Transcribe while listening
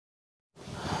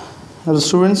Hello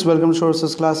students, welcome to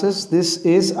Sources classes. This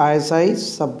is ISI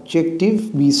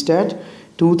Subjective Bstat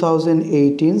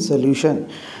 2018 solution.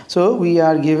 So we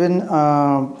are given,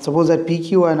 suppose that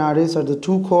PQ and RS are the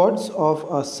two chords of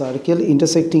a circle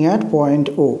intersecting at point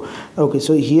O. Okay,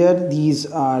 so here these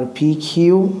are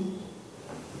PQ,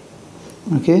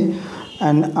 okay,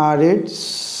 and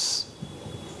RS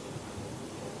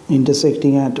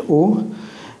intersecting at O.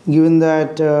 Given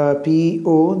that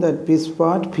PO, that piece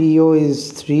part, PO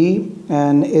is 3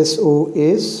 and SO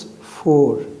is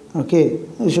 4. Okay,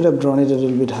 I should have drawn it a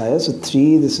little bit higher. So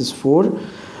 3, this is 4.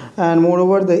 And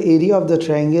moreover, the area of the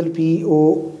triangle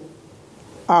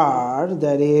POR,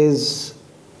 that is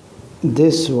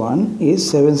this one, is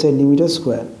 7 centimeters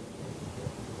square.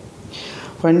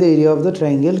 Find the area of the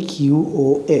triangle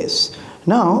QOS.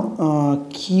 Now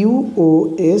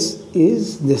QOS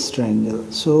is this triangle.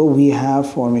 So we have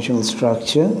formational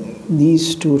structure,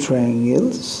 these two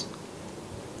triangles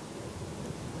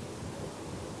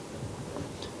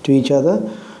to each other.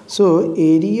 So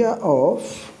area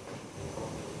of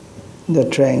the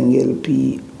triangle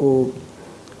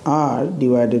POR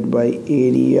divided by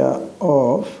area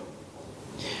of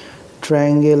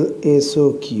triangle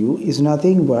SOQ is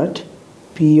nothing but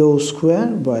PO square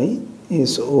by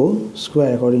SO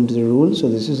square according to the rule. So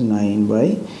this is 9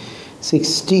 by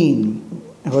 16.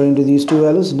 According to these two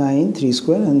values, 9, 3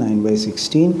 square and 9 by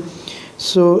 16.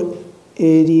 So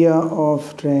area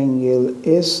of triangle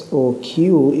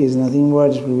SOQ is nothing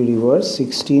but, it will be reversed,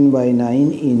 16 by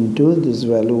 9 into this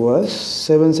value was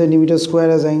 7 centimeters square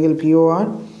as angle POR.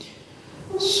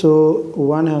 So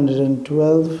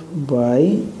 112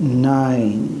 by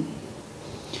 9.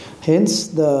 Hence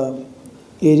the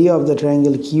area of the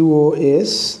triangle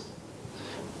QOS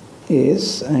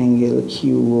is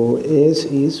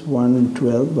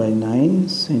 112 by 9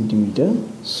 centimeter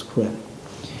square.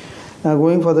 Now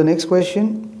going for the next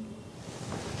question.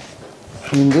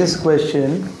 In this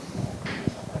question,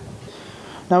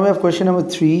 now we have question number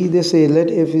 3. They say let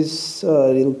f is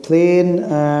a real plane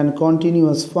and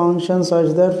continuous function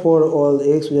such that for all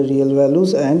x with real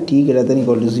values and t greater than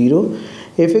equal to 0,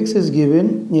 fx is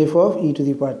given f of e to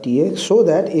the power tx, so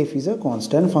that f is a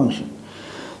constant function.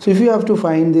 So if you have to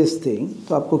find this thing,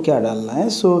 तो आपको क्या डालना है?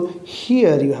 So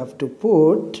here you have to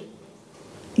put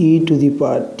e to the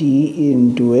power t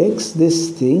into x, this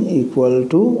thing equal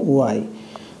to y.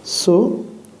 So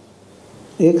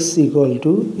x equal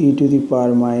to e to the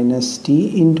power minus t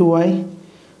into y.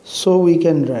 So we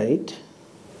can write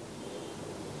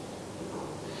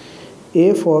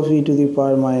f of e to the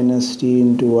power minus t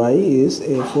into y is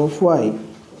f of y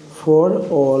for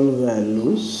all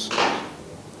values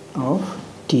of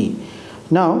t.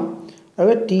 Now,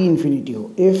 अगर t infinity हो,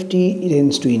 if t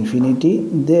tends to infinity,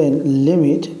 then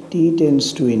limit t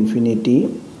tends to infinity,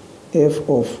 f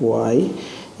of y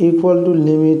equal to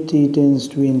limit t tends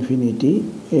to infinity,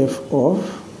 f of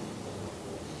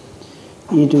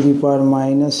e to the power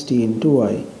minus t into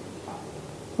y,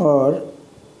 or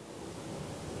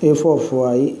f of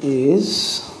y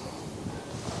is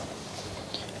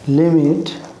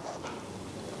limit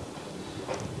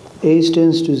h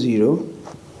tends to 0,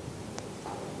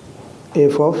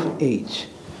 f of h.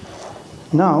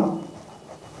 Now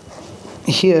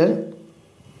here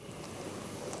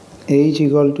h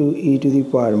equal to e to the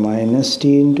power minus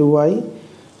t into y,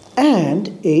 and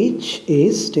h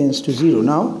is tends to 0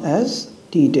 now as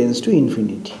t tends to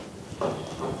infinity.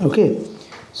 Okay,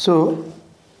 so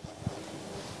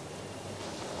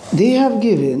they have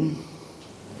given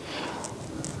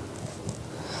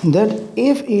that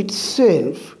f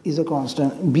itself is a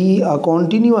constant, be a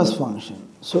continuous function.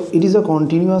 So it is a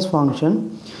continuous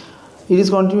function. It is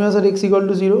continuous at x equal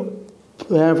to 0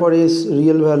 where for its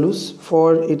real values.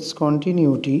 For its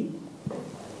continuity,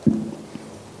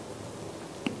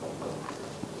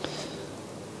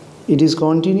 it is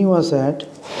continuous at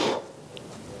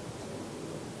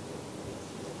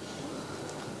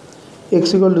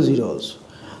x equal to 0 also.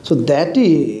 So that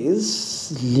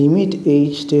is limit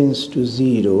h tends to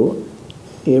 0,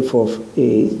 f of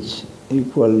h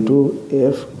equal to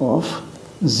f of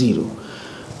 0.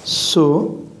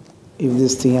 So if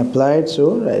this thing applied,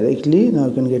 so directly now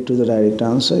you can get to the direct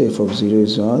answer. F of 0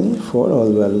 is on for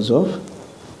all values of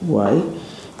y.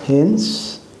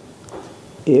 Hence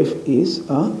f is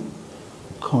a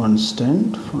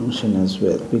constant function as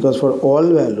well, because for all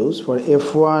values, for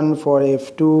f1, for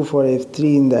f2, for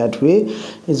f3, in that way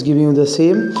it's giving you the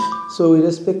same. So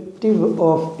irrespective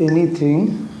of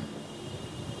anything,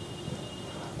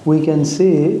 we can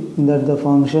say that the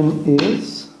function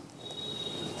is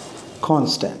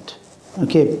constant.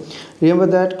 Okay, remember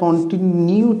that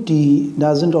continuity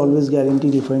doesn't always guarantee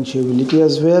differentiability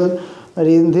as well. But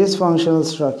in this functional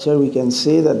structure, we can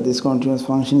say that this continuous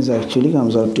function is actually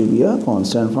comes out to be a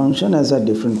constant function, as at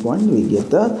different point we get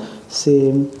the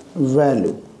same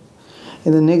value.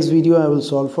 In the next video, I will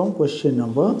solve from question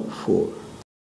number 4.